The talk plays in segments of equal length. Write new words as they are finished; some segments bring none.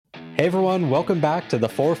Hey everyone, welcome back to the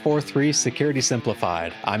 443 Security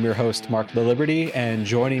Simplified. I'm your host, Mark the Liberty, and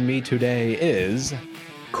joining me today is...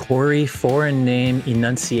 Corey, foreign name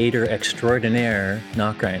enunciator extraordinaire,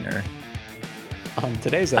 Knockreiner. On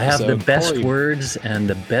today's episode, I have the best Corey words and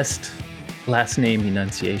the best last name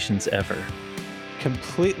enunciations ever.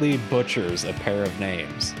 completely butchers a pair of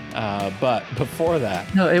names. But before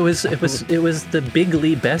that... No, it was the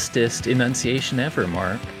bigly bestest enunciation ever,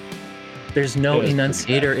 Mark. There's no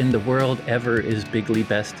enunciator in the world ever as bigly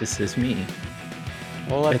bestest as me.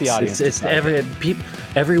 We'll let the audience decide.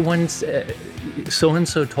 Everyone's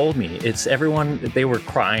so-and-so told me. It's everyone, they were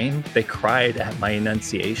crying. They cried at my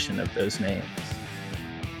enunciation of those names.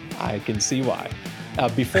 I can see why.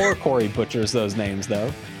 Before Corey butchers those names,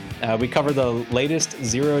 though, we cover the latest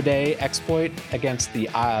zero-day exploit against the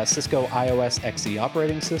Cisco iOS XE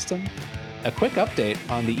operating system, a quick update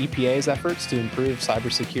on the EPA's efforts to improve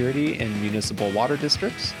cybersecurity in municipal water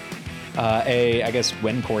districts. I guess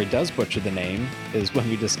when Corey does butcher the name is when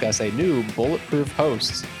we discuss a new bulletproof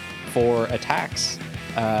host for attacks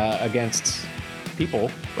against people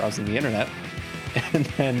browsing the internet. And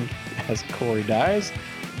then as Corey dies,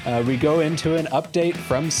 we go into an update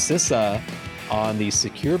from CISA on the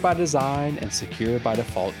Secure by Design and Secure by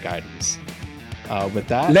Default guidance. With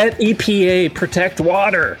that... Let EPA protect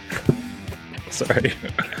water! Sorry.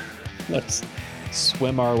 Let's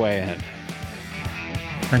swim our way in.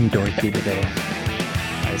 I'm dorky today.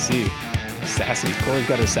 I see. Sassy. Corey's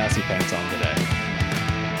got his sassy pants on today.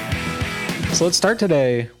 So let's start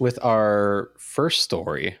today with our first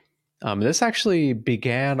story. This actually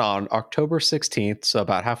began on October 16th, so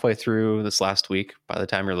about halfway through this last week, by the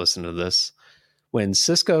time you're listening to this, when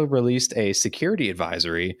Cisco released a security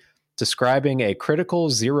advisory describing a critical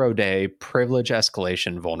zero-day privilege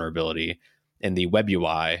escalation vulnerability in the web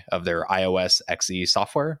UI of their iOS XE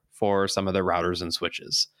software for some of their routers and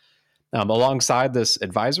switches. Alongside this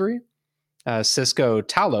advisory, Cisco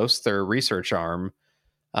Talos, their research arm,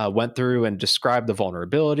 went through and described the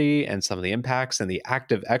vulnerability and some of the impacts and the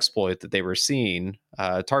active exploit that they were seeing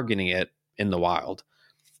targeting it in the wild.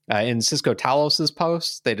 In Cisco Talos's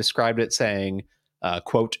post, they described it saying,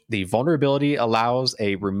 quote, "The vulnerability allows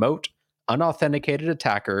a remote, unauthenticated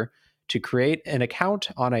attacker to create an account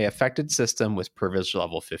on a affected system with privilege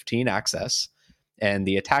level 15 access, and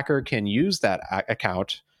the attacker can use that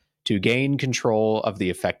account to gain control of the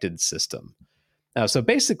affected system." So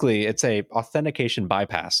basically, it's a authentication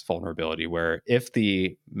bypass vulnerability where if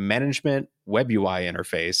the management web UI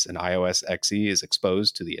interface in iOS XE is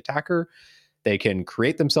exposed to the attacker, they can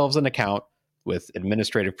create themselves an account with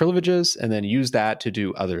administrative privileges and then use that to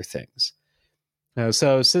do other things.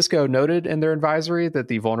 So Cisco noted in their advisory that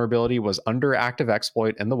the vulnerability was under active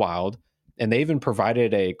exploit in the wild, and they even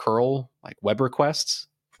provided a curl, like web requests,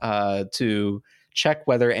 to check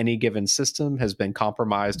whether any given system has been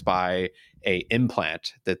compromised by a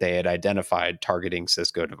implant that they had identified targeting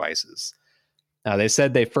Cisco devices. They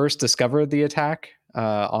said they first discovered the attack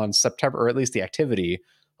on September, or at least the activity,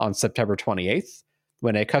 on September 28th,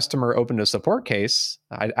 when a customer opened a support case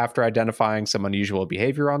after identifying some unusual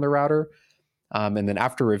behavior on the router. And then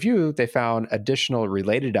after review, they found additional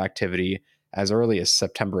related activity as early as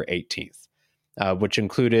September 18th, which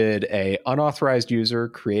included a unauthorized user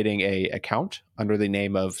creating a account under the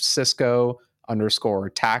name of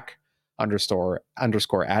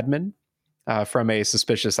Cisco_TAC_admin from a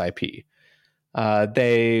suspicious IP.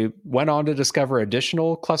 They went on to discover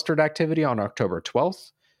additional clustered activity on October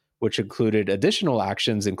 12th, which included additional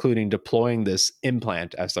actions, including deploying this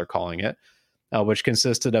implant, as they're calling it, which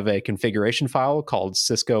consisted of a configuration file called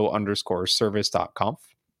cisco_service.conf.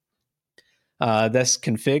 This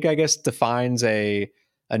config, I guess, defines a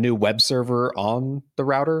new web server on the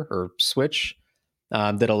router or switch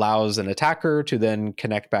that allows an attacker to then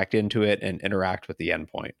connect back into it and interact with the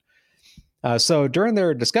endpoint. So during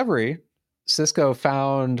their discovery, Cisco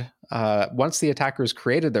found once the attackers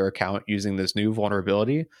created their account using this new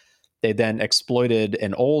vulnerability, they then exploited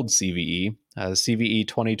an old CVE, CVE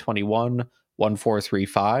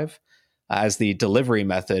 2021-1435, as the delivery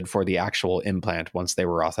method for the actual implant once they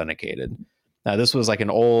were authenticated. Now, this was like an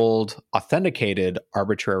old authenticated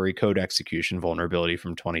arbitrary code execution vulnerability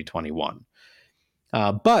from 2021.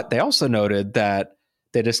 But they also noted that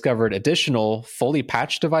they discovered additional fully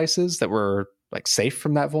patched devices that were like safe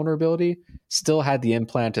from that vulnerability, still had the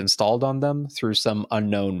implant installed on them through some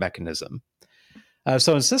unknown mechanism.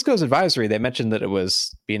 So in Cisco's advisory, they mentioned that it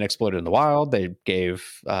was being exploited in the wild. They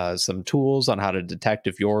gave some tools on how to detect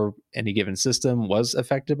if any given system was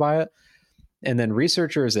affected by it. And then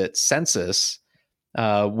researchers at Census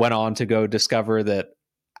went on to go discover that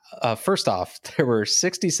First off, there were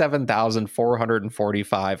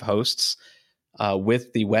 67,445 hosts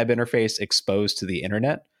with the web interface exposed to the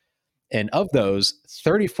internet. And of those,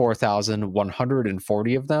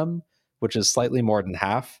 34,140 of them, which is slightly more than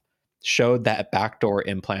half, showed that backdoor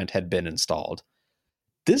implant had been installed.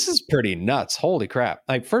 This is pretty nuts. Holy crap.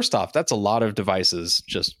 Like, first off, that's a lot of devices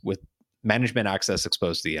just with management access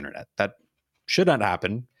exposed to the internet. That should not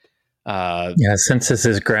happen. Yeah,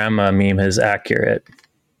 Census's grandma meme is accurate.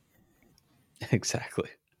 Exactly.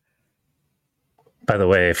 By the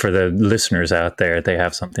way, for the listeners out there, they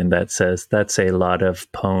have something that says that's a lot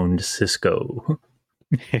of pwned Cisco.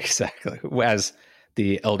 Exactly. As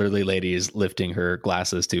the elderly lady is lifting her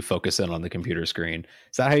glasses to focus in on the computer screen.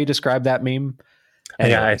 Is that how you describe that meme? Yeah, I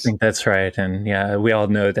Anyways. think that's right. And yeah, we all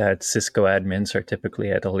know that Cisco admins are typically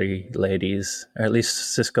elderly ladies, or at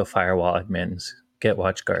least Cisco firewall admins get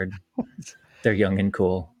WatchGuard. They're young and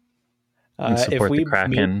cool and If support the we made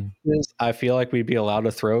Kraken. this, I feel like we'd be allowed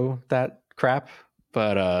to throw that crap,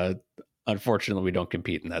 but unfortunately, we don't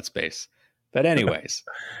compete in that space. But anyways,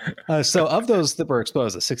 so of those that were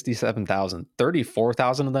exposed, the 67,000,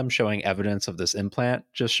 34,000 of them showing evidence of this implant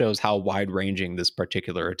just shows how wide-ranging this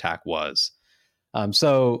particular attack was.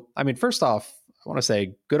 So, I mean, first off, I want to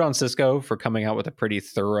say good on Cisco for coming out with a pretty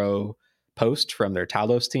thorough post from their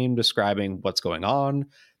Talos team describing what's going on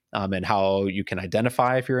and how you can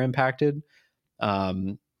identify if you're impacted.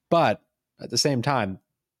 But at the same time,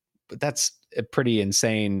 that's a pretty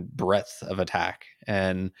insane breadth of attack.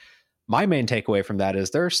 And my main takeaway from that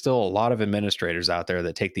is there are still a lot of administrators out there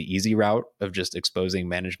that take the easy route of just exposing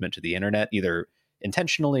management to the internet, either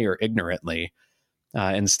intentionally or ignorantly,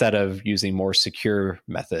 instead of using more secure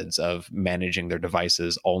methods of managing their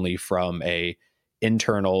devices only from a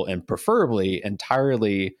internal and preferably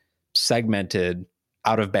entirely segmented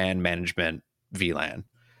out of band management VLAN.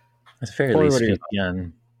 At the very Corey, what least, are your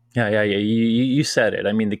VPN. Yeah. You said it.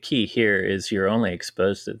 I mean, the key here is you're only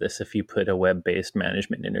exposed to this if you put a web based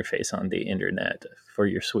management interface on the internet for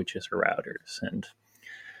your switches or routers. And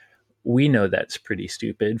we know that's pretty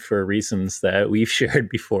stupid for reasons that we've shared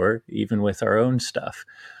before, even with our own stuff.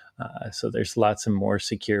 So there's lots of more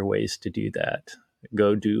secure ways to do that.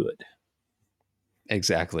 Go do it.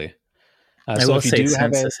 exactly? I So will if you say do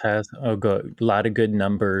have a Census has a lot of good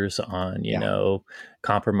numbers on, yeah,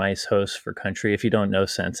 compromised hosts for country. If you don't know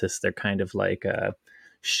Census, they're kind of like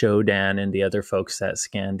Shodan and the other folks that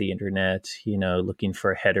scan the internet, looking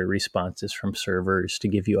for header responses from servers to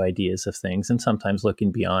give you ideas of things, and sometimes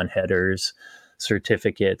looking beyond headers,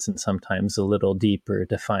 certificates, and sometimes a little deeper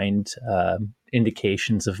to find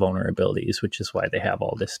indications of vulnerabilities, which is why they have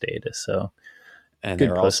all this data. So and good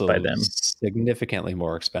they're post by also them. significantly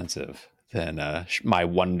more expensive than my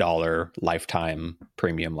 $1 lifetime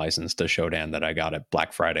premium license to Shodan that I got at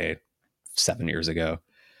Black Friday 7 years ago.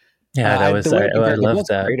 Yeah, The way I they're love both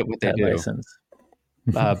that great at what they that do, license.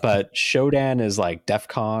 but Shodan is like DEF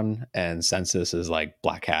CON and Census is like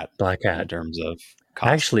Black Hat Black in Hat. terms of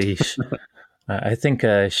cost. Actually, I think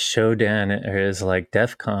Shodan is like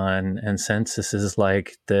DEF CON and Census is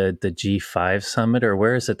like the G5 summit, or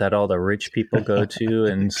where is it that all the rich people go to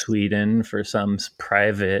in Sweden for some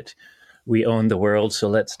private, we own the world, so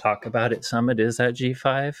let's talk about it summit? Is that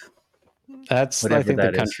G5? That's, I Whatever think, the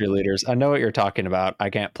that is. country leaders. I know what you're talking about. I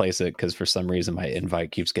can't place it because for some reason my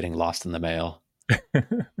invite keeps getting lost in the mail.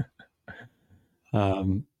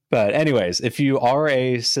 But anyways, if you are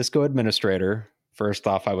a Cisco administrator, first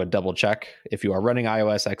off, I would double check. If you are running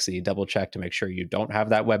iOS XE, double check to make sure you don't have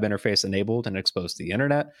that web interface enabled and exposed to the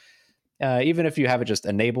internet. Even if you have it just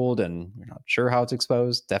enabled and you're not sure how it's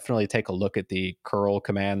exposed, definitely take a look at the curl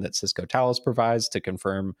command that Cisco Talos provides to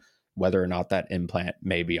confirm whether or not that implant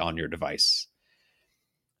may be on your device.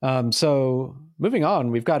 So moving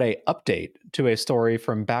on, we've got a update to a story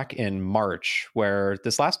from back in March, where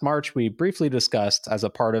this last March we briefly discussed as a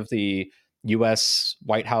part of the U.S.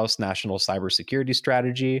 White House National Cybersecurity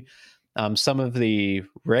Strategy, some of the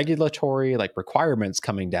regulatory requirements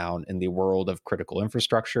coming down in the world of critical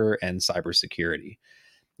infrastructure and cybersecurity.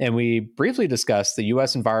 And we briefly discussed the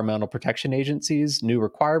U.S. Environmental Protection Agency's new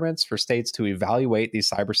requirements for states to evaluate the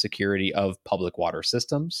cybersecurity of public water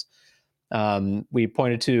systems. They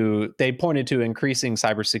pointed to increasing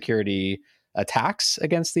cybersecurity attacks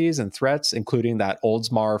against these and threats, including that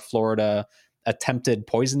Oldsmar, Florida attempted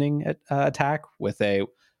poisoning attack with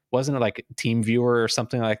wasn't it like Team Viewer or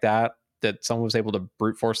something like that someone was able to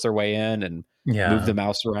brute force their way in and move the Yeah.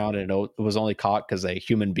 mouse around, and it was only caught because a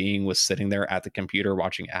human being was sitting there at the computer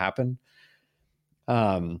watching it happen.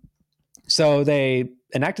 So they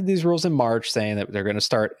enacted these rules in March saying that they're going to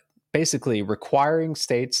start basically requiring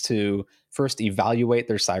states to first evaluate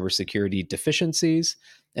their cybersecurity deficiencies.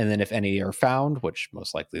 And then if any are found, which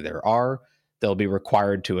most likely there are, they'll be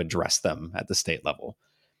required to address them at the state level.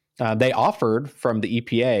 They offered from the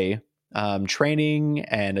EPA training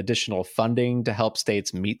and additional funding to help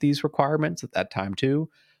states meet these requirements at that time, too.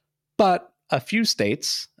 But a few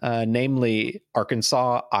states, namely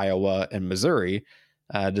Arkansas, Iowa, and Missouri,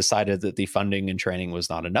 decided that the funding and training was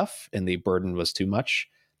not enough and the burden was too much.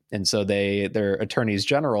 And so their attorneys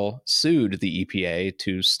general sued the EPA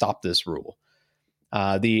to stop this rule.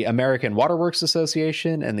 The American Waterworks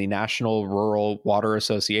Association and the National Rural Water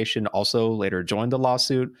Association also later joined the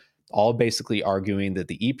lawsuit, all basically arguing that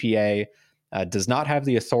the EPA does not have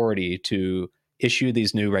the authority to issue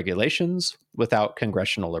these new regulations without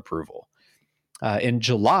congressional approval. In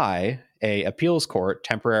July, a appeals court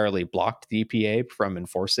temporarily blocked the EPA from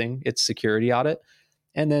enforcing its security audit.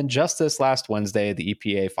 And then just this last Wednesday, the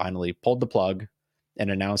EPA finally pulled the plug and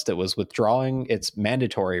announced it was withdrawing its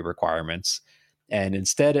mandatory requirements. And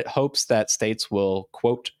instead, it hopes that states will,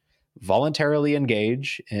 quote, voluntarily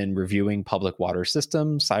engage in reviewing public water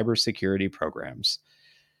system cybersecurity programs.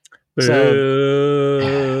 So,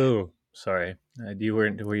 Boo! Sorry,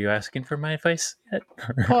 were you asking for my advice yet?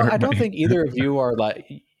 well, I don't think either of you are like,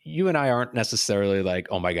 you and I aren't necessarily like,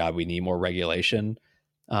 oh my God, we need more regulation.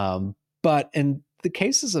 But in the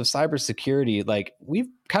cases of cybersecurity, like we've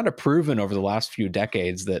kind of proven over the last few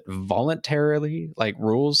decades that voluntarily, like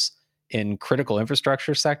rules in critical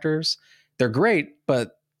infrastructure sectors, they're great,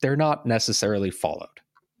 but they're not necessarily followed.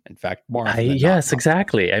 In fact, more often than not. Yes,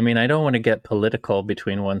 exactly. I mean, I don't want to get political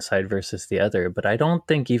between one side versus the other, but I don't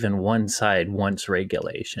think even one side wants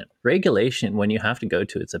regulation. Regulation, when you have to go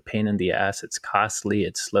to, it's a pain in the ass, it's costly,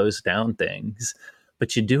 it slows down things,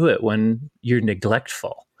 but you do it when you're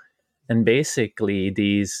neglectful. And basically,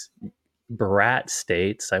 these brat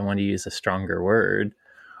states, I want to use a stronger word,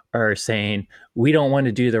 are saying we don't want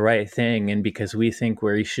to do the right thing, and because we think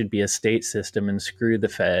we should be a state system and screw the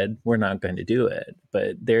Fed, we're not going to do it.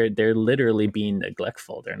 But they're literally being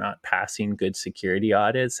neglectful. They're not passing good security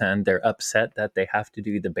audits, and they're upset that they have to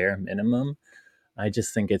do the bare minimum. I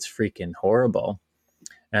just think it's freaking horrible.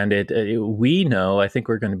 And we know, I think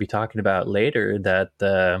we're going to be talking about later, that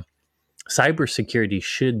the cybersecurity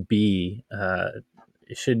should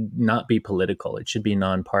not be political. It should be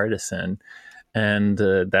nonpartisan. And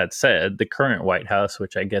that said, the current White House,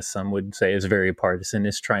 which I guess some would say is very partisan,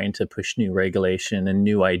 is trying to push new regulation and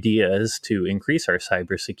new ideas to increase our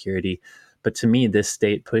cybersecurity. But to me, this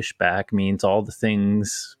state pushback means all the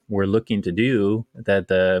things we're looking to do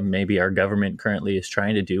that maybe our government currently is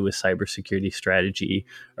trying to do with cybersecurity strategy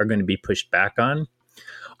are going to be pushed back on.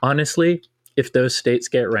 Honestly, if those states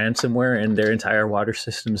get ransomware and their entire water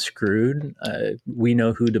system's screwed, we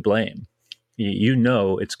know who to blame. You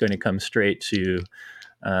know it's going to come straight to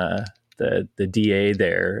the DA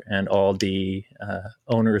there and all the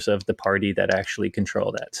owners of the party that actually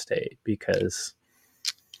control that state. Because,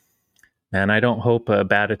 and I don't hope a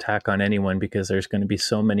bad attack on anyone, because there's going to be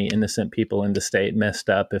so many innocent people in the state messed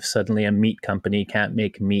up if suddenly a meat company can't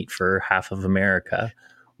make meat for half of America,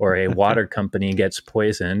 or a water company gets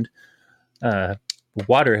poisoned.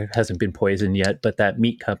 Water hasn't been poisoned yet, but that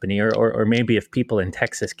meat company, or maybe if people in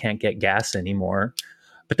Texas can't get gas anymore.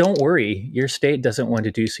 But don't worry, your state doesn't want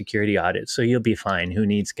to do security audits, so you'll be fine. Who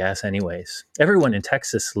needs gas anyways? Everyone in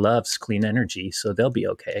Texas loves clean energy, so they'll be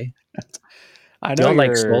okay. I know Y'all like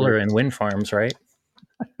you're solar and wind farms, right?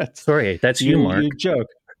 Sorry, that's you, Mark. you joke.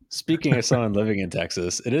 Speaking of someone living in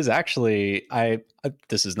Texas, it is actually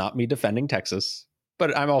this is not me defending Texas,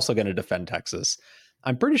 but I'm also going to defend Texas.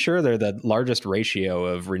 I'm pretty sure they're the largest ratio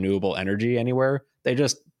of renewable energy anywhere. They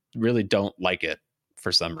just really don't like it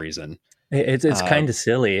for some reason. It's kind of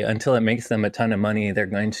silly. Until it makes them a ton of money, they're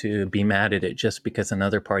going to be mad at it just because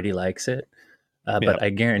another party likes it. But I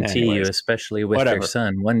guarantee you, Anyways, especially with their whatever.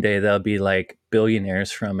 son, one day they'll be like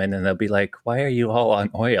billionaires from it, and they'll be like, "Why are you all on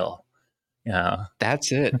oil?" Yeah,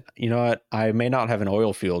 That's it. You know what? I may not have an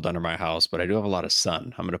oil field under my house, but I do have a lot of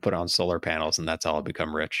sun. I'm going to put on solar panels, and that's how I'll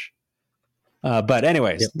become rich. But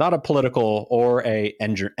anyways, yep. not a political or a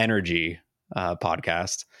energy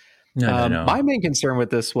podcast. No. My main concern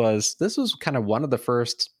with this was kind of one of the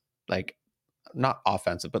first, like, not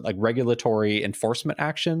offensive, but like regulatory enforcement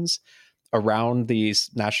actions around the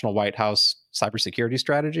National White House cybersecurity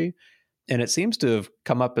strategy. And it seems to have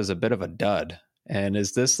come up as a bit of a dud. And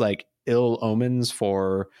is this like ill omens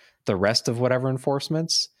for the rest of whatever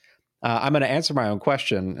enforcements? I'm going to answer my own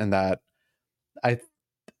question, and that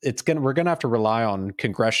we're gonna have to rely on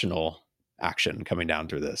congressional action coming down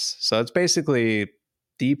through this. So it's basically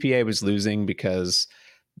the EPA was losing because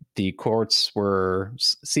the courts were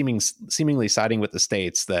seemingly siding with the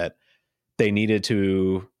states that they needed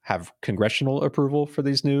to have congressional approval for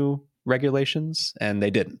these new regulations, and they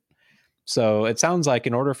didn't. So it sounds like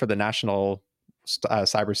in order for the national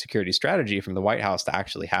cybersecurity strategy from the White House to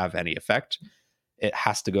actually have any effect, it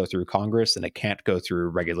has to go through Congress and it can't go through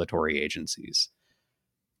regulatory agencies.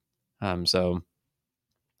 So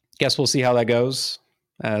guess we'll see how that goes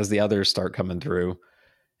as the others start coming through.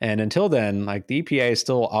 And until then, like the EPA is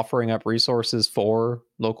still offering up resources for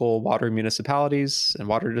local water municipalities and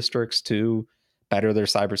water districts to better their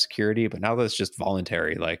cybersecurity. But now that's just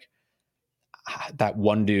voluntary. Like that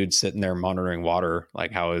one dude sitting there monitoring water,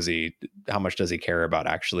 like how much does he care about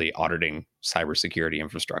actually auditing cybersecurity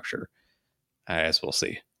infrastructure? I guess we'll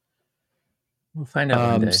see. We'll find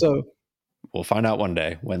out one day. So we'll find out one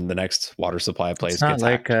day when the next water supply place It's not gets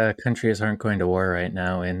like hacked. countries aren't going to war right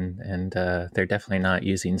now, and they're definitely not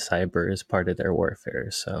using cyber as part of their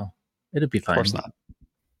warfare. So it'll be Of course fine. not.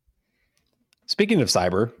 Speaking of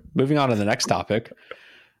cyber, moving on to the next topic.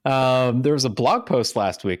 There was a blog post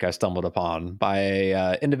last week I stumbled upon by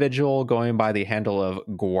an individual going by the handle of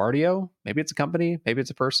Guardio. Maybe it's a company, maybe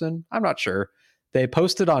it's a person. I'm not sure. They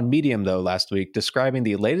posted on Medium, though, last week describing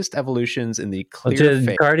the latest evolutions in the Well, clear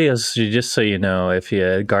fake. Guardio's, just so you know, if you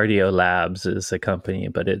Guardio Labs is a company,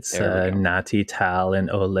 but it's There we go. Nati Tal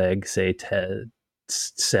and Oleg Zaytsev.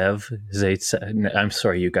 I'm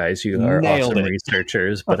sorry, you guys, you are Nailed awesome it.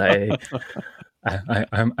 researchers, but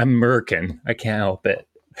I'm American. I can't help it.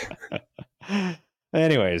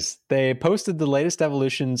 Anyways, they posted the latest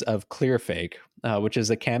evolutions of ClearFake, which is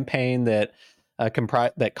a campaign that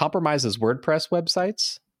that compromises WordPress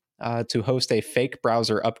websites to host a fake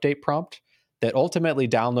browser update prompt that ultimately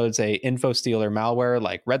downloads a InfoStealer malware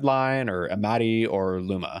like Redline or Amati or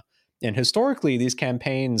Luma. And historically, these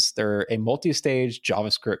campaigns, they're a multi-stage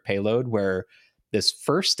JavaScript payload where this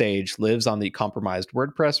first stage lives on the compromised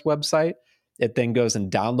WordPress website. It then goes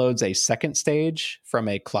and downloads a second stage from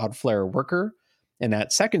a Cloudflare worker. And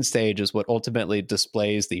that second stage is what ultimately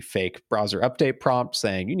displays the fake browser update prompt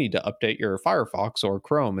saying you need to update your Firefox or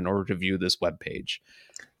Chrome in order to view this web page.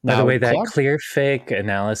 By the Now, way, that clear fake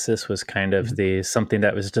analysis was kind of something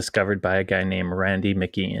that was discovered by a guy named Randy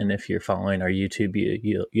McGeehan. If you're following our YouTube,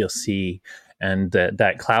 you'll see, and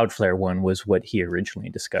that Cloudflare one was what he originally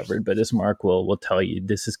discovered. But as Mark will tell you,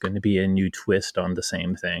 this is going to be a new twist on the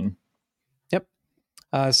same thing. Yep.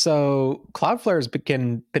 So Cloudflare has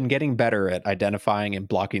been getting better at identifying and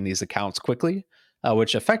blocking these accounts quickly,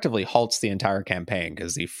 which effectively halts the entire campaign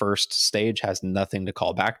because the first stage has nothing to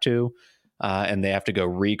call back to. And they have to go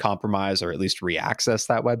re-compromise or at least re-access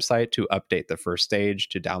that website to update the first stage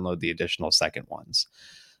to download the additional second ones.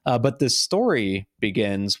 But this story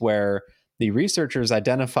begins where the researchers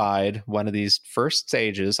identified one of these first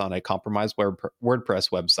stages on a compromised WordPress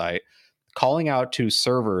website, calling out to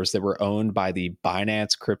servers that were owned by the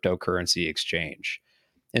Binance cryptocurrency exchange.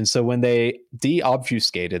 And so when they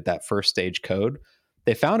deobfuscated that first stage code,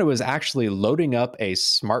 they found it was actually loading up a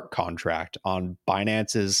smart contract on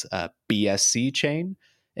Binance's BSC chain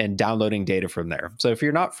and downloading data from there. So if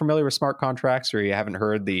you're not familiar with smart contracts or you haven't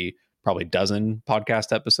heard the probably dozen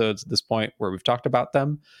podcast episodes at this point where we've talked about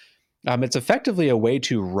them, it's effectively a way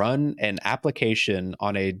to run an application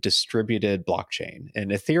on a distributed blockchain. And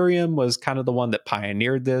Ethereum was kind of the one that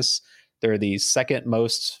pioneered this. They're the second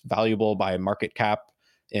most valuable by market cap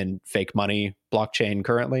in fake money blockchain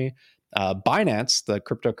currently. Binance, the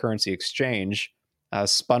cryptocurrency exchange,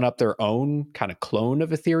 spun up their own kind of clone of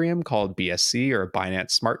Ethereum called BSC or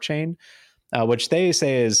Binance Smart Chain, which they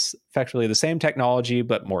say is effectively the same technology,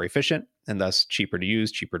 but more efficient and thus cheaper to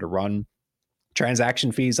use, cheaper to run.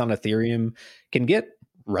 Transaction fees on Ethereum can get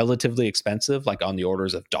relatively expensive, like on the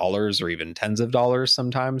orders of dollars or even tens of dollars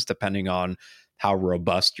sometimes, depending on how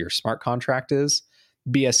robust your smart contract is.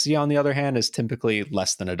 BSC, on the other hand, is typically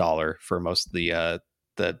less than $1 for most of the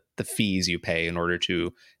fees you pay in order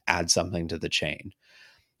to add something to the chain.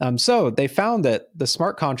 So they found that the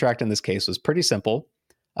smart contract in this case was pretty simple.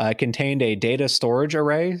 It contained a data storage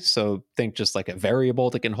array, so think just like a variable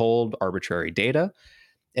that can hold arbitrary data.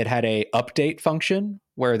 It had a update function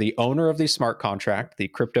where the owner of the smart contract, the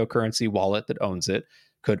cryptocurrency wallet that owns it,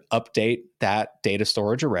 could update that data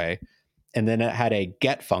storage array. And then it had a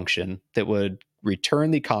get function that would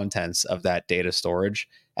return the contents of that data storage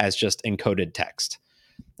as just encoded text.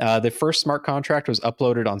 The first smart contract was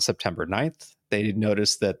uploaded on September 9th. They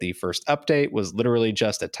noticed that the first update was literally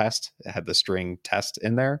just a test. It had the string test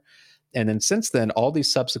in there. And then since then, all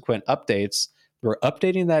these subsequent updates were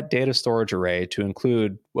updating that data storage array to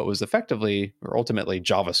include what was effectively or ultimately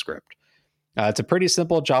JavaScript. It's a pretty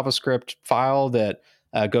simple JavaScript file that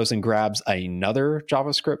goes and grabs another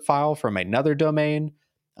JavaScript file from another domain,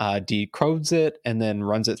 decodes it, and then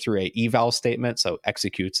runs it through a eval statement, so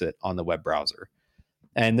executes it on the web browser.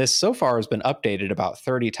 And this so far has been updated about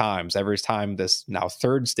 30 times. Every time this now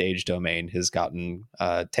third stage domain has gotten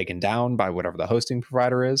taken down by whatever the hosting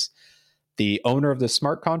provider is, the owner of the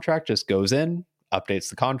smart contract just goes in, updates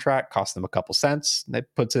the contract, costs them a couple cents, and it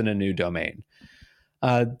puts in a new domain.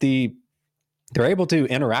 They're able to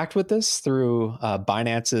interact with this through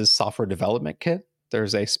Binance's software development kit.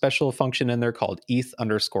 There's a special function in there called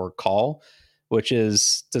ETH_call, which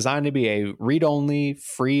is designed to be a read-only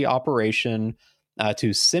free operation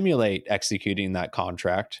to simulate executing that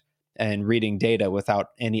contract and reading data without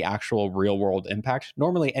any actual real-world impact.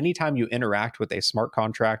 Normally, anytime you interact with a smart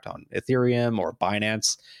contract on Ethereum or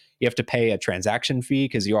Binance, you have to pay a transaction fee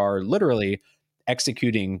because you are literally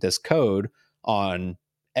executing this code on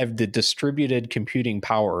the distributed computing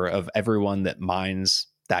power of everyone that mines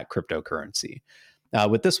that cryptocurrency.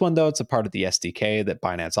 With this one, though, it's a part of the SDK that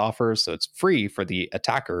Binance offers, so it's free for the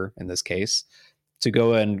attacker, in this case, to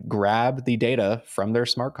go and grab the data from their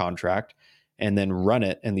smart contract and then run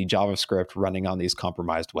it in the JavaScript running on these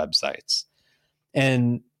compromised websites.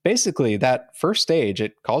 And basically, that first stage,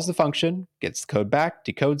 it calls the function, gets the code back,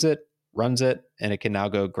 decodes it, runs it, and it can now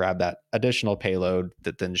go grab that additional payload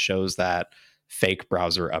that then shows that fake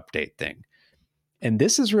browser update thing. And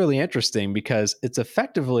this is really interesting because it's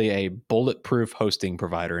effectively a bulletproof hosting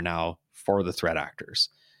provider now for the threat actors.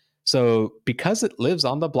 So because it lives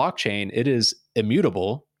on the blockchain, it is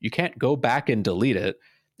immutable. You can't go back and delete it.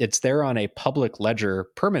 It's there on a public ledger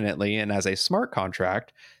permanently, and as a smart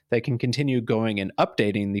contract, they can continue going and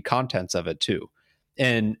updating the contents of it too.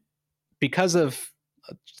 And because of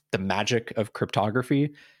the magic of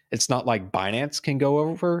cryptography, it's not like Binance can go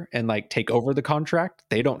over and like take over the contract.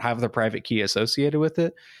 They don't have the private key associated with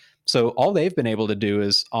it. So all they've been able to do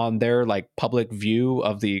is on their like public view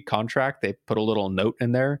of the contract, they put a little note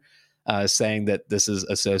in there saying that this is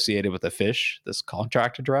associated with a fish, this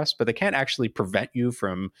contract address, but they can't actually prevent you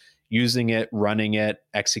from using it, running it,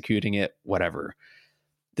 executing it, whatever.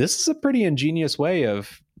 This is a pretty ingenious way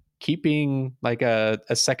of keeping like a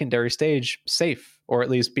secondary stage safe, or at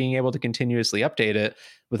least being able to continuously update it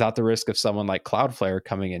without the risk of someone like Cloudflare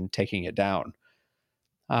coming and taking it down.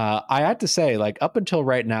 I had to say, like, up until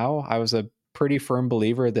right now, I was a pretty firm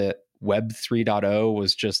believer that Web 3.0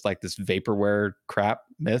 was just like this vaporware crap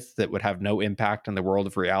myth that would have no impact on the world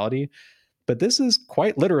of reality. But this is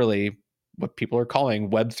quite literally what people are calling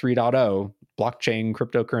Web 3.0, blockchain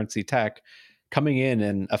cryptocurrency tech, coming in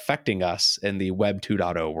and affecting us in the Web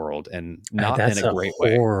 2.0 world, and not in That's a a great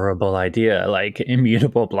way. horrible idea. Like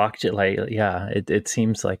immutable blockchain. Like, yeah, it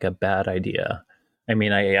seems like a bad idea. I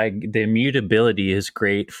mean, the immutability is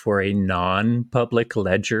great for a non-public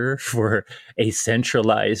ledger, for a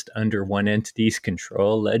centralized under one entity's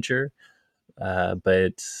control ledger.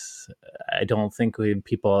 But I don't think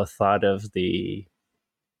people have thought of the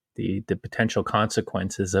potential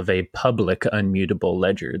consequences of a public unmutable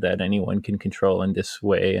ledger that anyone can control in this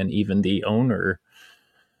way, and even the owner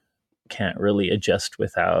can't really adjust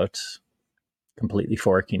without completely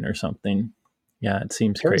forking or something. Yeah, it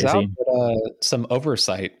seems Turns out crazy. that some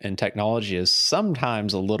oversight in technology is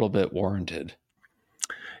sometimes a little bit warranted.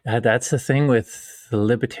 That's the thing with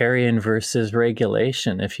libertarian versus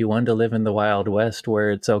regulation. If you want to live in the Wild West where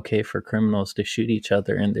it's okay for criminals to shoot each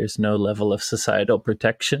other and there's no level of societal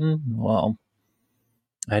protection, well,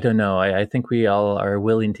 I don't know. I think we all are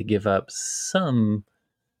willing to give up some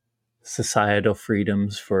societal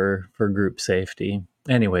freedoms for group safety.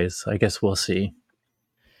 Anyways, I guess we'll see.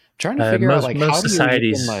 Trying to figure out like Most how do you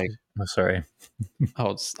even societies. like Oh, sorry.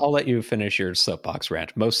 I'll let you finish your soapbox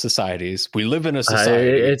rant. Most societies, we live in a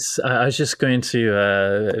society. I was just going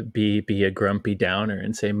to be a grumpy downer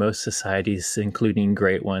and say most societies, including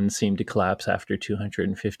great ones, seem to collapse after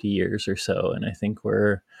 250 years or so, and I think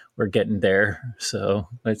we're getting there. So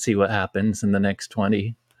let's see what happens in the next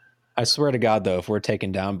 20. I swear to God, though, if we're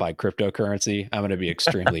taken down by cryptocurrency, I'm going to be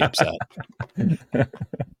extremely upset. I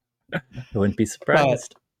wouldn't be But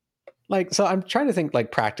surprised. like, so I'm trying to think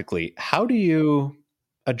like practically, how do you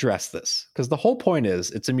address this? Because the whole point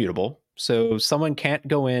is it's immutable. So someone can't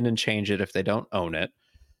go in and change it if they don't own it.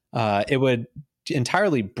 It would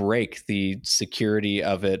entirely break the security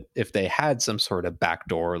of it if they had some sort of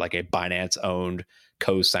backdoor, like a Binance owned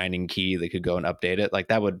co-signing key that could go and update it. Like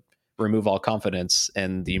that would remove all confidence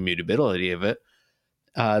in the immutability of it.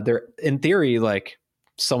 There, in theory, like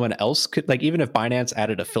someone else could, like, even if Binance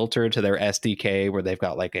added a filter to their SDK where they've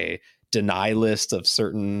got like a deny list of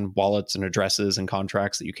certain wallets and addresses and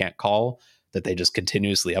contracts that you can't call, that they just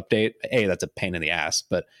continuously update. A, that's a pain in the ass,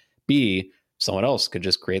 but B, someone else could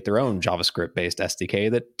just create their own JavaScript based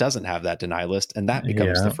SDK that doesn't have that deny list, and that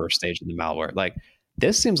becomes the Yeah. first stage of the malware. Like,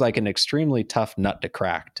 this seems like an extremely tough nut to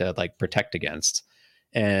crack to like protect against.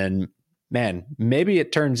 And man, maybe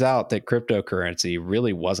it turns out that cryptocurrency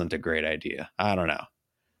really wasn't a great idea. I don't know.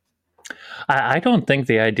 I don't think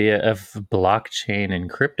the idea of blockchain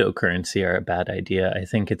and cryptocurrency are a bad idea. I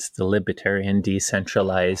think it's the libertarian,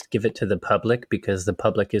 decentralized, give it to the public because the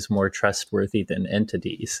public is more trustworthy than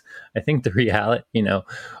entities. I think the reality,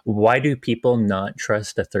 why do people not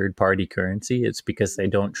trust a third party currency? It's because they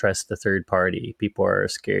don't trust the third party. People are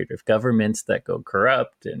scared of governments that go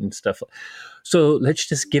corrupt and stuff. So let's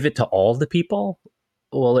just give it to all the people.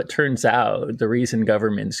 Well, it turns out the reason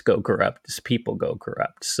governments go corrupt is people go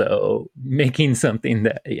corrupt. So making something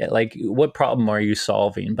that, like, what problem are you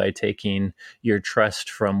solving by taking your trust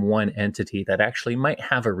from one entity that actually might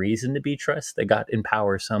have a reason to be trust? They got in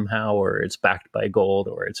power somehow, or it's backed by gold,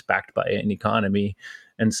 or it's backed by an economy,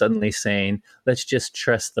 and suddenly saying, let's just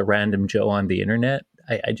trust the random Joe on the internet.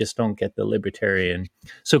 I just don't get the libertarian.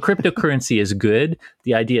 So cryptocurrency is good.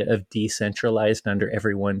 The idea of decentralized under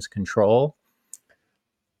everyone's control.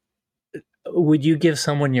 Would you give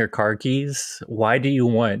someone your car keys? Why do you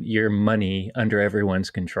want your money under everyone's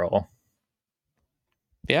control?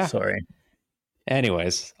 Yeah. Sorry.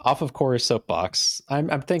 Anyways, off of Core's soapbox, I'm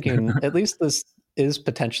thinking at least this is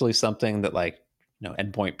potentially something that like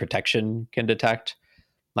endpoint protection can detect.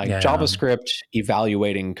 Like Yeah, JavaScript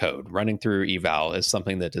evaluating code, running through eval is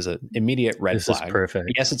something that is an immediate red this is flag. Yes,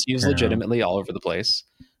 perfect. it's used Yeah. legitimately all over the place,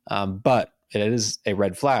 but it is a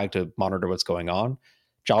red flag to monitor what's going on.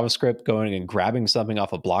 JavaScript going and grabbing something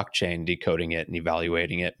off a blockchain, decoding it and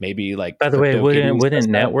evaluating it. Maybe like By the way, CryptoKitties does wouldn't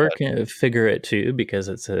that, but network figure it too because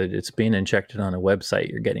it's being injected on a website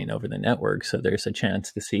you're getting over the network, so there's a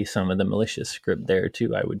chance to see some of the malicious script there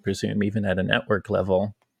too. I would presume even at a network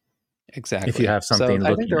level, if you exactly. have So something I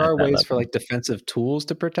think looking there at are that ways for level. like defensive tools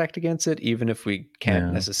to protect against it, even if we can't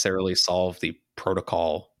Yeah. necessarily solve the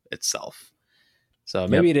protocol itself. So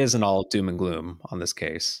maybe Yep. it isn't all doom and gloom on this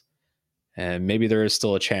case. And maybe there is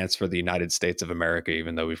still a chance for the United States of America,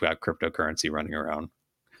 even though we've got cryptocurrency running around.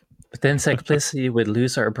 But then simplicity would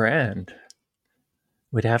lose our brand.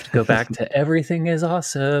 We'd have to go back to everything is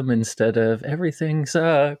awesome instead of everything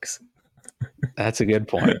sucks. That's a good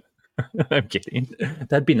point. I'm kidding.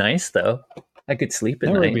 That'd be nice though. I could sleep at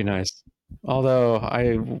That would night. be nice. Although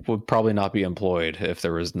I would probably not be employed if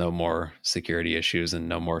there was no more security issues and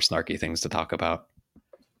no more snarky things to talk about.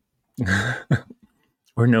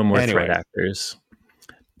 Or no more threat Anyways, actors.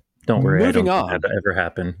 Don't worry, I moving don't think on. that'll ever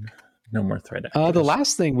happen. No more threat The actors.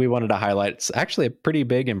 last thing we wanted to highlight is actually a pretty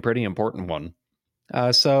big and pretty important one.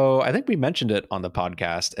 So I think we mentioned it on the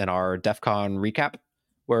podcast in our DEF CON recap,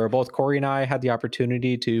 where both Corey and I had the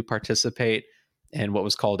opportunity to participate in what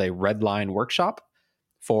was called a Red Line workshop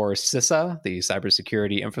for CISA, the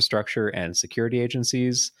Cybersecurity Infrastructure and Security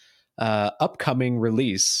Agency's upcoming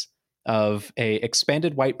release of a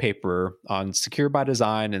expanded white paper on secure by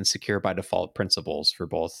design and secure by default principles for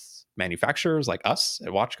both manufacturers like us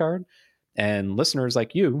at WatchGuard and listeners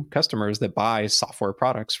like you, customers that buy software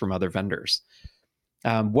products from other vendors.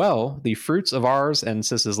 Well, the fruits of ours and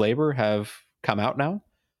CISA's labor have come out now.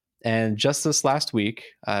 And just this last week,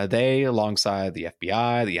 they, alongside the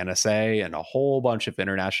FBI, the NSA, and a whole bunch of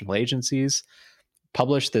international agencies,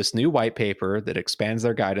 published this new white paper that expands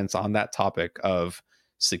their guidance on that topic of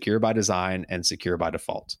secure by design and secure by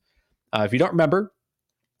default. If you don't remember,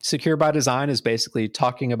 secure by design is basically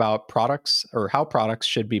talking about products or how products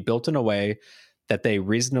should be built in a way that they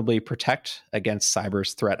reasonably protect against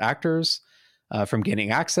cyber's threat actors from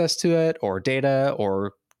getting access to it or data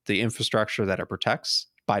or the infrastructure that it protects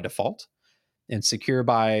by default. And secure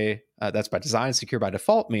by that's by design. Secure by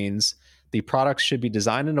default means the products should be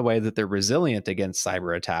designed in a way that they're resilient against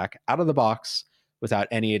cyber attack out of the box without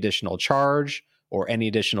any additional charge or any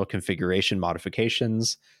additional configuration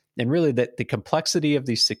modifications. And really, that the complexity of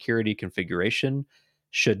the security configuration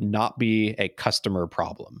should not be a customer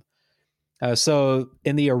problem. So,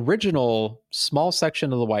 in the original small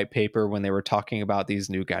section of the white paper, when they were talking about these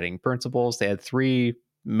new guiding principles, they had three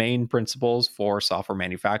main principles for software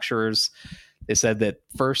manufacturers. They said that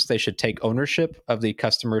first, they should take ownership of the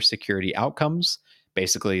customer security outcomes.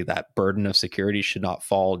 Basically, that burden of security should not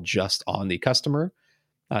fall just on the customer.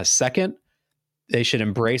 Second, they should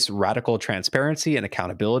embrace radical transparency and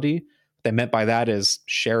accountability. What they meant by that is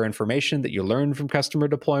share information that you learn from customer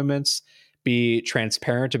deployments, be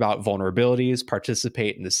transparent about vulnerabilities,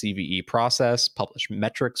 participate in the CVE process, publish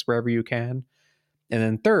metrics wherever you can. And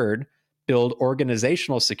then third, build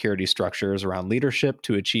organizational security structures around leadership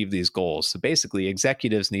to achieve these goals. So basically,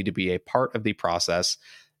 executives need to be a part of the process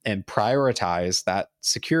and prioritize that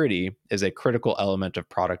security as a critical element of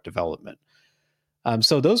product development.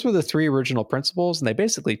 So those were the three original principles, and they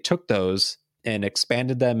basically took those and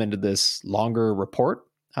expanded them into this longer report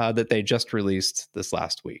that they just released this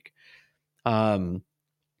last week.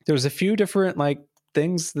 There's a few different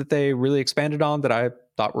things that they really expanded on that I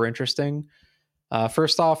thought were interesting.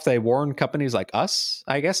 First off, they warn companies like us.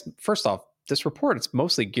 I guess first off, this report it's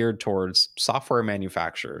mostly geared towards software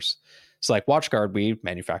manufacturers. So like WatchGuard, we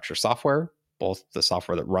manufacture software, both the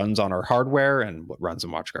software that runs on our hardware and what runs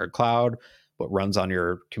in WatchGuard Cloud, what runs on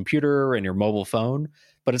your computer and your mobile phone.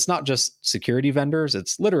 But it's not just security vendors,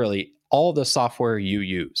 it's literally all the software you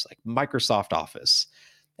use, like Microsoft Office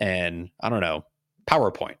and I don't know,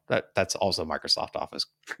 PowerPoint. That's also Microsoft Office.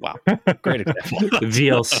 Wow. Great example.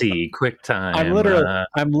 VLC, QuickTime.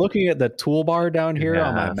 I'm looking at the toolbar down here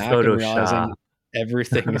on my Mac Photoshop. and realizing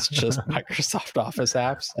everything is just Microsoft Office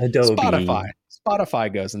apps. Adobe.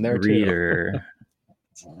 Spotify goes in there Reader.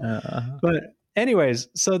 too. But anyways,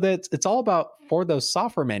 so that it's all about for those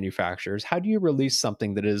software manufacturers, how do you release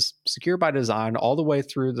something that is secure by design all the way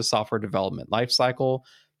through the software development lifecycle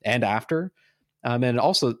and after? And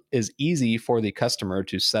also is easy for the customer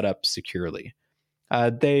to set up securely.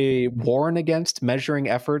 They warn against measuring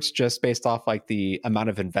efforts just based off like the amount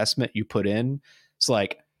of investment you put in. So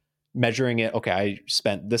like measuring it, okay, I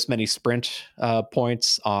spent this many sprint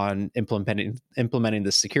points on implementing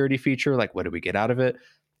the security feature. Like, what do we get out of it?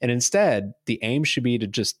 And instead, the aim should be to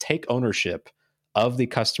just take ownership of the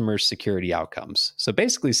customer's security outcomes. So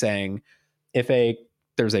basically saying, if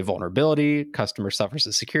there's a vulnerability, customer suffers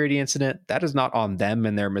a security incident, that is not on them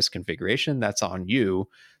and their misconfiguration. That's on you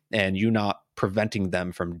and you not preventing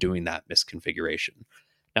them from doing that misconfiguration.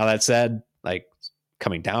 Now, that said, like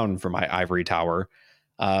coming down from my ivory tower,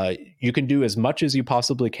 you can do as much as you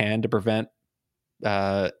possibly can to prevent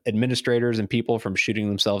administrators and people from shooting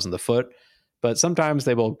themselves in the foot. But sometimes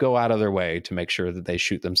they will go out of their way to make sure that they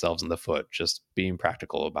shoot themselves in the foot, just being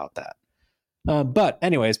practical about that. But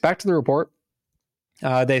anyways, back to the report.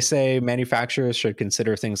 They say manufacturers should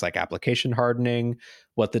consider things like application hardening,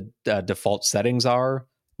 what the default settings are,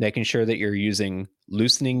 making sure that you're using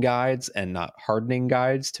loosening guides and not hardening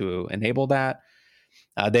guides to enable that.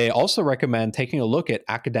 They also recommend taking a look at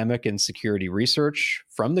academic and security research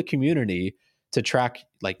from the community to track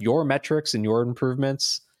like your metrics and your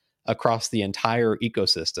improvements across the entire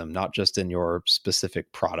ecosystem, not just in your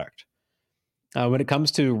specific product. When it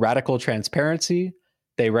comes to radical transparency,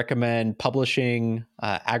 they recommend publishing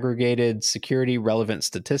aggregated security relevant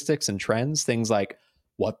statistics and trends, things like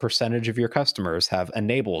what percentage of your customers have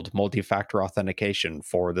enabled multi-factor authentication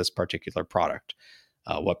for this particular product,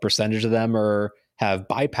 what percentage of them have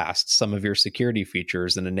bypassed some of your security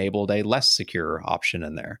features and enabled a less secure option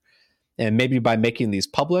in there. And maybe by making these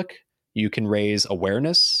public, you can raise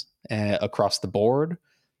awareness across the board,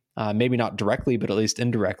 maybe not directly, but at least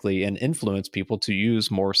indirectly, and influence people to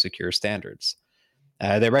use more secure standards.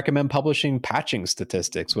 They recommend publishing patching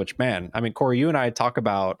statistics, which, man, I mean, Corey, you and I talk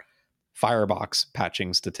about Firebox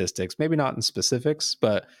patching statistics, maybe not in specifics,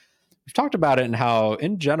 but we've talked about it and how,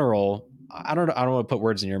 in general, I don't want to put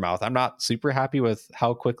words in your mouth. I'm not super happy with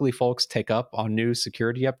how quickly folks take up on new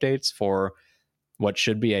security updates for what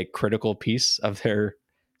should be a critical piece of their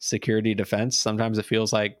security defense. Sometimes it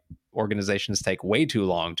feels like organizations take way too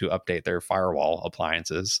long to update their firewall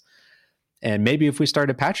appliances. And maybe if we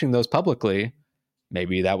started patching those publicly,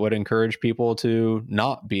 maybe that would encourage people to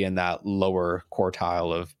not be in that lower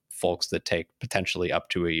quartile of folks that take potentially up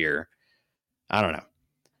to a year. I don't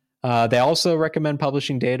know. They also recommend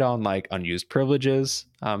publishing data on like unused privileges.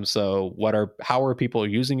 So how are people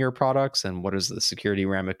using your products and what is the security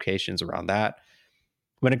ramifications around that?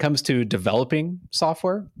 When it comes to developing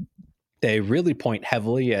software, they really point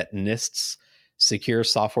heavily at NIST's Secure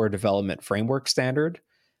Software Development Framework standard,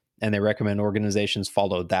 and they recommend organizations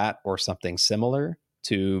follow that or something similar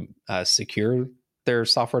to secure their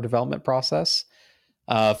software development process.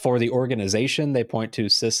 For the organization, they point to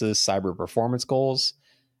CISA's cyber performance goals.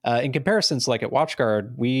 In comparison, so like at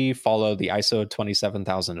WatchGuard, we follow the ISO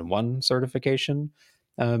 27001 certification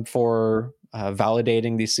for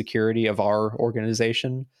validating the security of our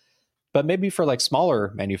organization. But maybe for like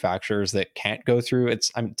smaller manufacturers that can't go through,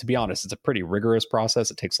 to be honest, it's a pretty rigorous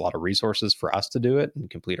process. It takes a lot of resources for us to do it and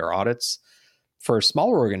complete our audits. For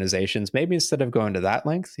smaller organizations, maybe instead of going to that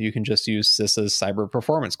length, you can just use CISA's cyber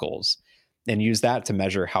performance goals and use that to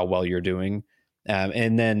measure how well you're doing.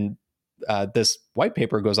 And then this white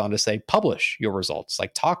paper goes on to say, publish your results,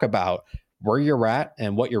 like talk about where you're at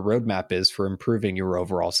and what your roadmap is for improving your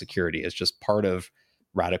overall security. It's just part of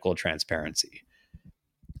radical transparency.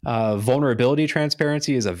 Vulnerability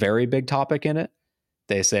transparency is a very big topic in it.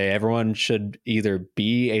 They say everyone should either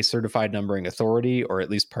be a certified numbering authority or at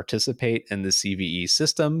least participate in the CVE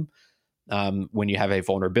system. When you have a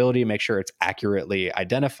vulnerability, make sure it's accurately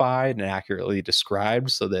identified and accurately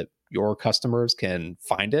described so that your customers can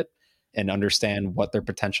find it and understand what their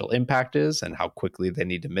potential impact is and how quickly they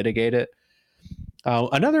need to mitigate it.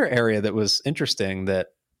 Another area that was interesting that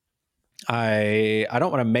I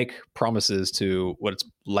don't want to make promises to what's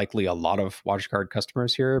likely a lot of WatchGuard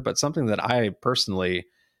customers here, but something that I personally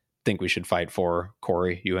think we should fight for,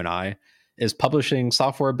 Corey, you and I, is publishing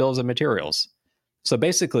software bills of materials. So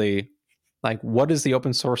basically, like, what is the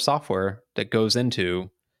open source software that goes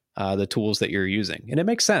into the tools that you're using? And it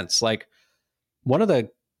makes sense. Like, one of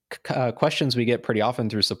the questions we get pretty often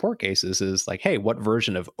through support cases is like, hey, what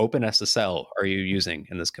version of OpenSSL are you using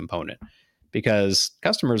in this component? Because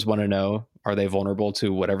customers want to know, are they vulnerable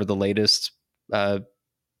to whatever the latest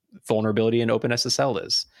vulnerability in OpenSSL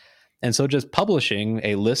is? And so just publishing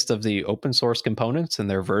a list of the open source components and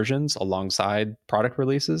their versions alongside product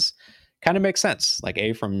releases kind of makes sense. Like,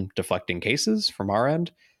 A, from deflecting cases from our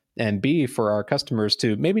end, and B, for our customers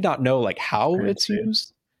to maybe not know like how it's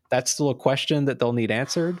used. That's still a question that they'll need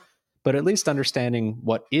answered, but at least understanding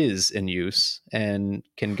what is in use and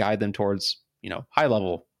can guide them towards, high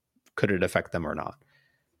level, could it affect them or not?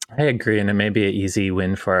 I agree, and it may be an easy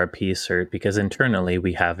win for our P cert because internally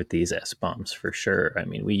we have these SBOMs for sure. I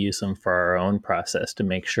mean, we use them for our own process to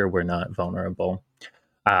make sure we're not vulnerable.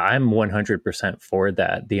 I'm 100% for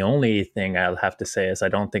that. The only thing I'll have to say is I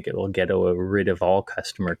don't think it will get rid of all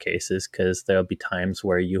customer cases because there'll be times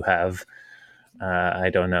where you have, I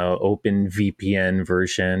don't know, Open VPN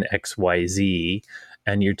version XYZ,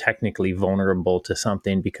 and you're technically vulnerable to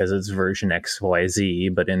something because it's version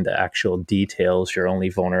XYZ, but in the actual details, you're only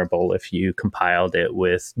vulnerable if you compiled it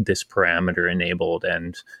with this parameter enabled,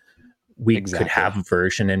 and we could Exactly. have a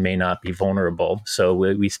version and may not be vulnerable. So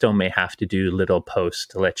we still may have to do little posts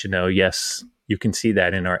to let you know, yes, you can see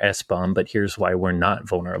that in our SBOM, but here's why we're not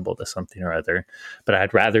vulnerable to something or other. But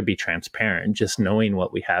I'd rather be transparent. Just knowing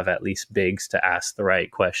what we have at least begs to ask the right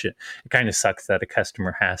question. It kind of sucks that a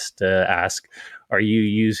customer has to ask, are you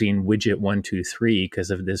using widget 123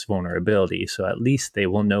 because of this vulnerability? So at least they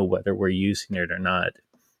will know whether we're using it or not.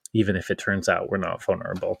 Even if it turns out we're not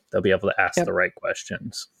vulnerable, they'll be able to ask the right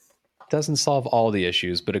questions. Doesn't solve all the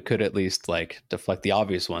issues, but it could at least like deflect the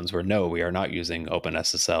obvious ones where no, we are not using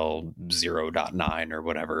OpenSSL 0.9 or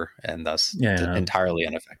whatever, and thus entirely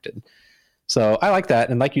unaffected. So I like that.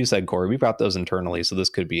 And like you said, Corey, we've got those internally. So this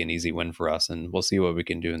could be an easy win for us, and we'll see what we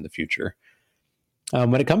can do in the future.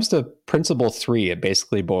 When it comes to principle 3, it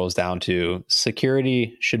basically boils down to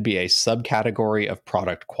security should be a subcategory of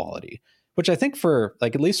product quality, which I think for,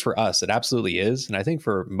 like, at least for us, it absolutely is. And I think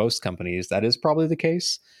for most companies, that is probably the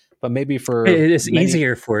case. But maybe for It is many,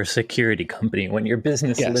 easier for a security company when your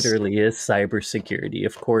business yes, literally is cybersecurity.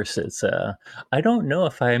 Of course, it's. I don't know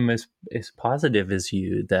if I'm as positive as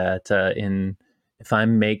you that if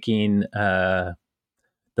I'm making the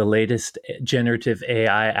latest generative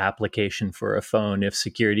AI application for a phone, if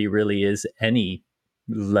security really is any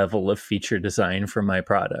level of feature design for my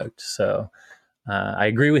product. So I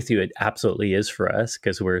agree with you. It absolutely is for us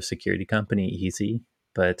because we're a security company, easy.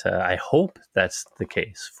 But I hope that's the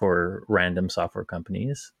case for random software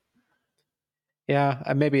companies.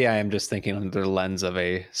 yeah, maybe I am just thinking under the lens of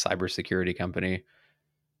a cybersecurity company.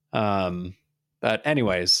 But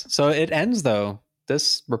anyways, so it ends though.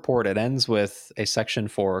 This report, it ends with a section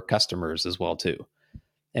for customers as well too.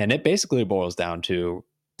 And it basically boils down to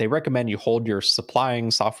they recommend you hold your supplying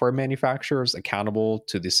software manufacturers accountable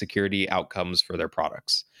to the security outcomes for their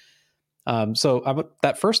products. So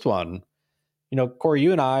that first one, Corey,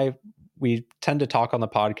 you and I, we tend to talk on the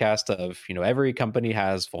podcast of, every company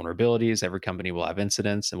has vulnerabilities, every company will have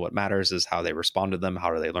incidents, and what matters is how they respond to them,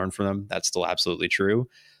 how do they learn from them. That's still absolutely true.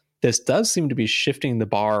 This does seem to be shifting the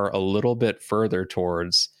bar a little bit further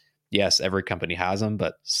towards, yes, every company has them,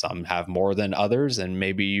 but some have more than others, and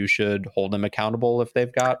maybe you should hold them accountable if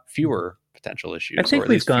they've got fewer potential I issues, or think at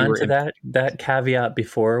we've least gone fewer to that caveat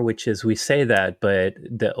before, which is we say that, but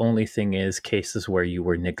the only thing is cases where you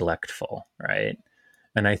were neglectful, right?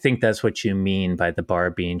 And I think that's what you mean by the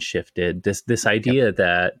bar being shifted. This Yep. idea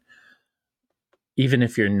that even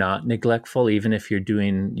if you're not neglectful, even if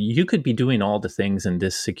you could be doing all the things in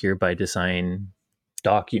this secure by design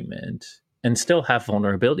document and still have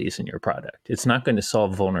vulnerabilities in your product. It's not going to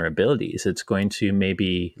solve vulnerabilities. It's going to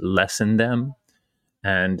maybe lessen them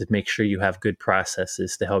and make sure you have good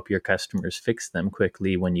processes to help your customers fix them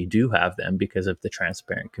quickly when you do have them because of the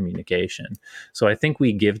transparent communication. So I think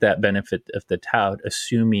we give that benefit of the doubt,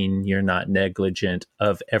 assuming you're not negligent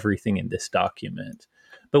of everything in this document.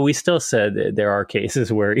 But we still said that there are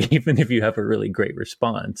cases where even if you have a really great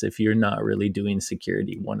response, if you're not really doing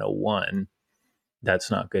security 101, that's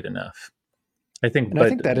not good enough. I think, And I but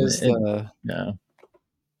think that is the yeah,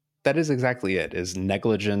 that is exactly it, is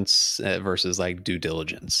negligence versus like due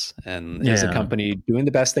diligence. And is a yeah, company doing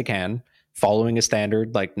the best they can, following a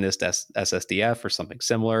standard like NIST SSDF or something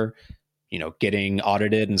similar, getting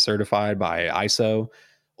audited and certified by ISO,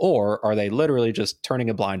 or are they literally just turning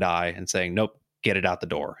a blind eye and saying, nope, get it out the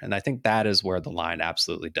door? And I think that is where the line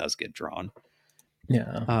absolutely does get drawn.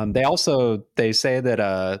 yeah, They say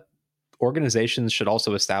that organizations should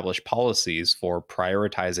also establish policies for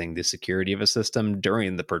prioritizing the security of a system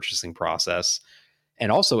during the purchasing process,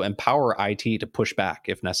 and also empower IT to push back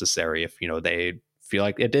if necessary, if they feel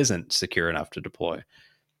like it isn't secure enough to deploy.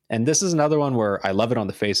 And this is another one where I love it on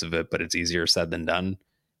the face of it, but it's easier said than done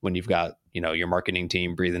when you've got, your marketing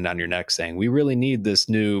team breathing down your neck saying, we really need this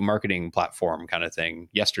new marketing platform kind of thing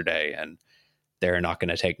yesterday. And they're not going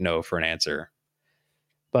to take no for an answer.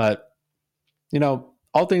 But,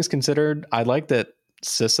 all things considered, I like that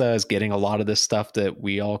CISA is getting a lot of this stuff that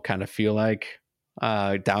we all kind of feel like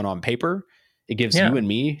down on paper. It gives you yeah. and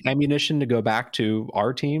me ammunition to go back to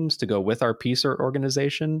our teams, to go with our PCERT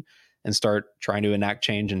organization and start trying to enact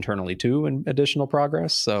change internally too and additional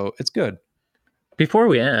progress. So it's good. Before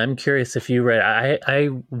we end, I'm curious if you read. I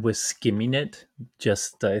was skimming it.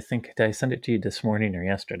 Just I think did I sent it to you this morning or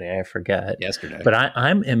yesterday. I forget. Yesterday. But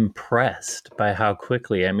I'm impressed by how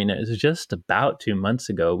quickly. I mean, it was just about 2 months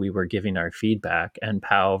ago we were giving our feedback, and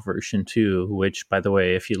POW version 2, which, by the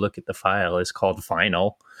way, if you look at the file, is called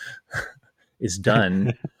final, is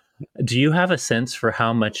done. Do you have a sense for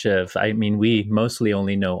how much of, I mean, we mostly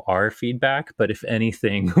only know our feedback, but if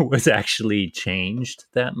anything was actually changed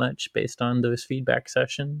that much based on those feedback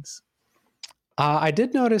sessions? I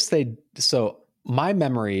did notice so my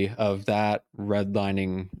memory of that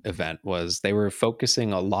redlining event was they were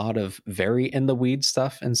focusing a lot of very in the weeds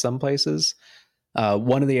stuff in some places.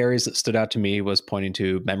 One of the areas that stood out to me was pointing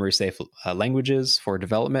to memory safe languages for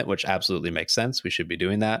development, which absolutely makes sense. We should be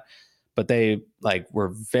doing that. But they were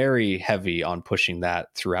very heavy on pushing that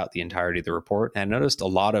throughout the entirety of the report. And I noticed a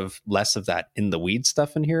lot of less of that in the weeds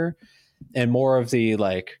stuff in here and more of the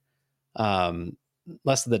um,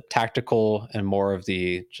 less of the tactical and more of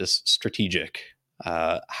the just strategic,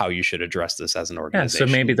 how you should address this as an Yeah, so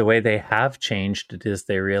maybe organization. the way they have changed it is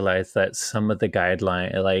they realize that some of the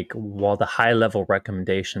guideline, like while the high level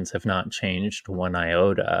recommendations have not changed one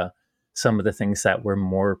iota, some of the things that were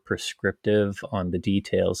more prescriptive on the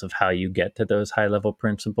details of how you get to those high level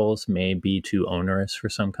principles may be too onerous for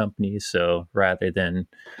some companies. So rather than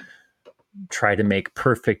try to make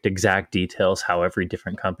perfect exact details how every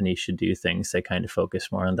different company should do things, they kind of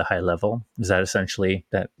focus more on the high level. Is that essentially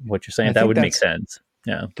that what you're saying? I That think would make sense.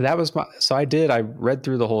 Yeah. that was I read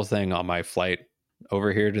through the whole thing on my flight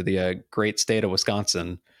over here to the great state of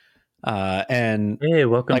Wisconsin. And Hey,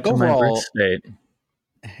 welcome to my birth overall, state.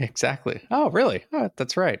 exactly. Oh, really? Oh,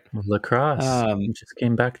 that's right. Lacrosse. Um, Just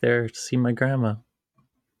came back there to see my grandma.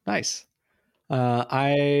 nice.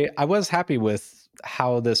 I was happy with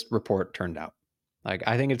how this report turned out.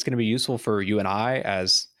 I think it's going to be useful for you and I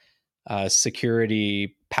as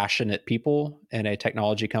security passionate people in a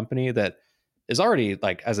technology company that is already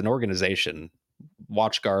as an organization,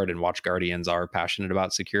 WatchGuard and Watch Guardians are passionate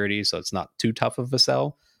about security, so it's not too tough of a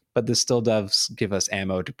sell. But this still does give us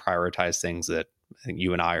ammo to prioritize things that I think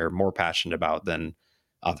you and I are more passionate about than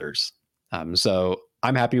others. So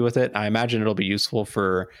I'm happy with it. I imagine it'll be useful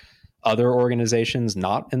for other organizations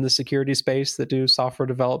not in the security space that do software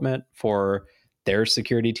development for their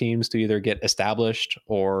security teams to either get established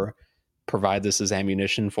or provide this as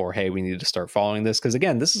ammunition for, hey, we need to start following this. Because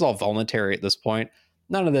again, this is all voluntary at this point.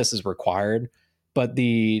 None of this is required. But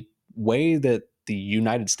the way that the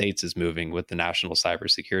United States is moving with the national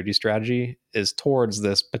cybersecurity strategy is towards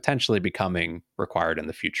this potentially becoming required in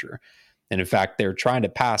the future. And in fact, they're trying to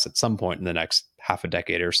pass at some point in the next half a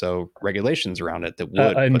decade or so regulations around it that would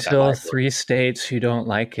put that Until liability. three states who don't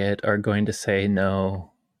like it are going to say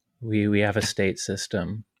no, we have a state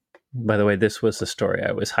system. By the way, this was the story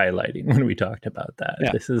I was highlighting when we talked about that.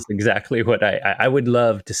 Yeah, This is exactly what I would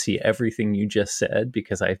love to see everything you just said,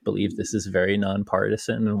 because I believe this is very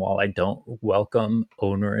nonpartisan. And while I don't welcome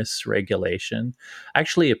onerous regulation, I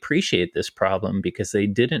actually appreciate this problem because they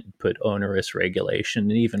didn't put onerous regulation.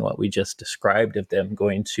 And even what we just described of them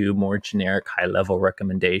going to more generic high level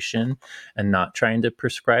recommendation and not trying to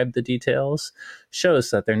prescribe the details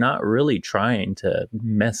shows that they're not really trying to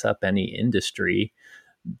mess up any industry.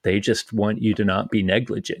 They just want you to not be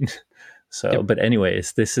negligent. So, Yep. but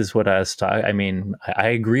anyways, this is what I was talking. I mean, I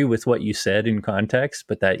agree with what you said in context,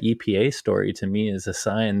 but that EPA story to me is a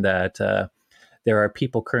sign that there are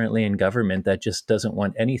people currently in government that just doesn't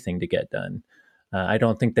want anything to get done. I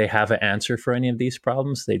don't think they have an answer for any of these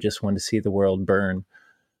problems. They just want to see the world burn.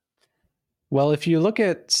 Well, if you look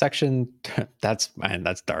at section, that's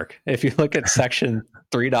dark. If you look at section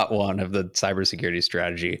 3.1 of the cybersecurity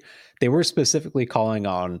strategy, they were specifically calling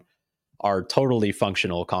on our totally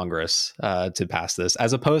functional Congress to pass this,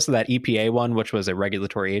 as opposed to that EPA one, which was a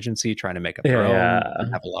regulatory agency trying to make up their own, didn't Yeah,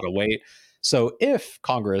 have a lot of weight. So if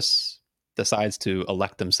Congress decides to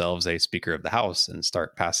elect themselves a Speaker of the House and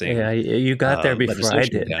start passing yeah, you got there before I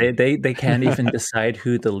legislation did. again, They can't even decide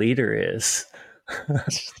who the leader is.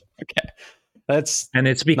 okay, let's And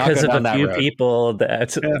it's not because go of a down that few road. people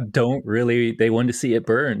that Yeah. don't really, they want to see it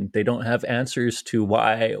burn. They don't have answers to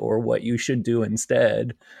why or what you should do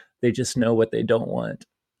instead. They just know what they don't want.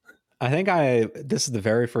 I think this is the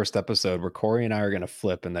very first episode where Corey and I are going to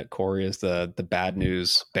flip, and that Corey is the bad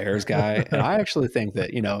news Bears guy. And I actually think that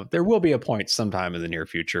there will be a point sometime in the near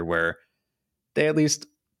future where they at least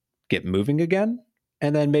get moving again,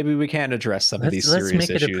 and then maybe we can address some of these Let's serious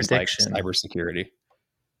make it a issues like prediction. cybersecurity.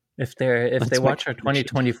 If they Let's make watch a our prediction.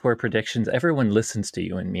 2024 predictions, everyone listens to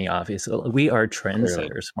you and me. Obviously, we are Clearly,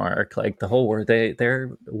 trendsetters, Mark. Like the whole world, they're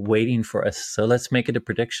waiting for us. So let's make it a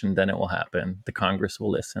prediction. Then it will happen. The Congress will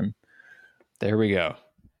listen. there we go.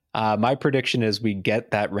 My prediction is we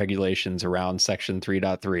get that regulations around Section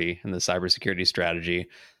 3.3 in the cybersecurity strategy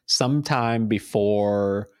sometime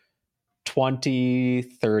before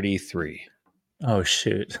 2033. Oh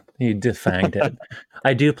shoot, you defanged it.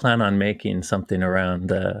 I do plan on making something around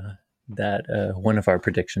that one of our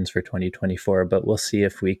predictions for 2024, but we'll see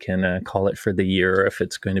if we can call it for the year or if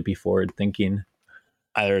it's going to be forward thinking.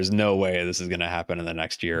 There's no way this is going to happen in the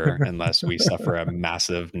next year unless we suffer a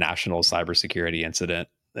massive national cybersecurity incident.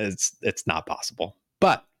 It's not possible.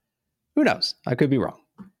 But who knows? I could be wrong.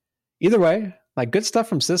 Either way, like good stuff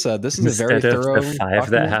from CISA. This is a very Instead of the thorough five that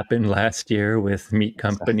document. happened last year with meat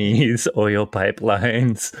Exactly. companies, oil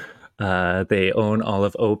pipelines, they own all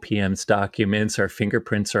of OPM's documents. Our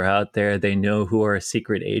fingerprints are out there. They know who our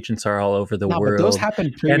secret agents are all over the No, but those world.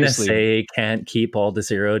 happened previously. NSA can't keep all the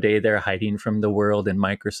 0 day they're hiding from the world, and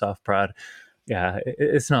Microsoft prod. Yeah,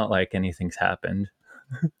 it's not like anything's happened.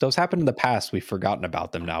 Those happened in the past. We've forgotten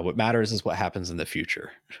about them now. What matters is what happens in the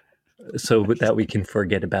future. So that we can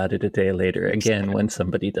forget about it a day later again when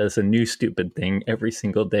somebody does a new stupid thing every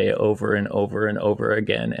single day over and over and over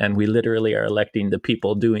again, and we literally are electing the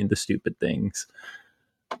people doing the stupid things.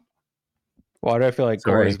 Why do I feel like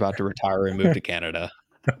Corey's Sorry, about to retire and move to Canada?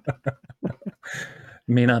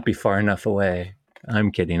 may not be far enough away.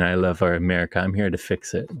 I'm kidding. I love our America. I'm here to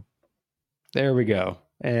fix it. There we go.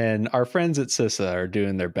 And our friends at CISA are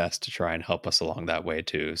doing their best to try and help us along that way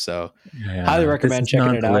too. So highly Yeah, this recommend is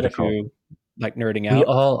checking it out if non-political. you like nerding We out.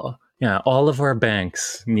 all, yeah, all of our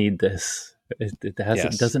banks need this. It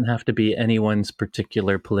Yes. doesn't have to be anyone's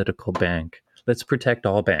particular political bank. Let's protect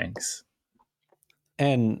all banks.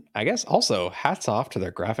 And I guess also hats off to their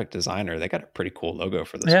graphic designer. They got a pretty cool logo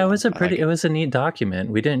for this Yeah, one. I like it it. was a neat document.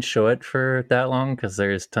 We didn't show it for that long because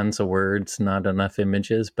there's tons of words, not enough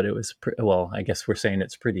images, but it was well, I guess we're saying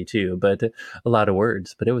it's pretty too, but a lot of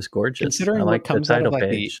words, but it was gorgeous. I Considering what like the comes out of title like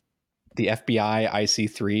page. the FBI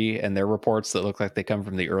IC3 and their reports that look like they come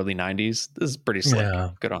from the early 90s, this is pretty slick. Yeah,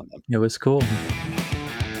 Good on them. it was cool.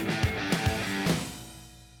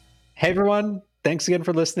 Hey everyone, thanks again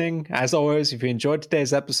for listening. As always, if you enjoyed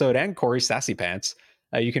today's episode and Corey's Sassy Pants,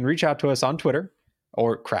 you can reach out to us on Twitter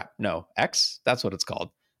or X. That's what it's called.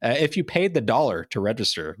 If you paid the $1 to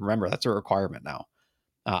register, remember that's a requirement now.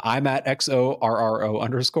 I'm at XORRO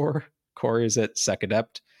underscore. Corey is at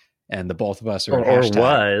SecAdept, and the both of us are at Or hashtag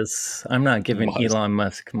was. I'm not giving was. Elon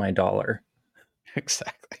Musk my dollar.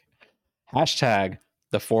 Exactly. Hashtag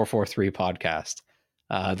the 443 podcast.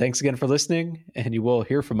 Thanks again for listening, and you will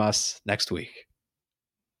hear from us next week.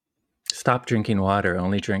 Stop drinking water,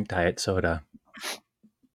 only drink diet soda.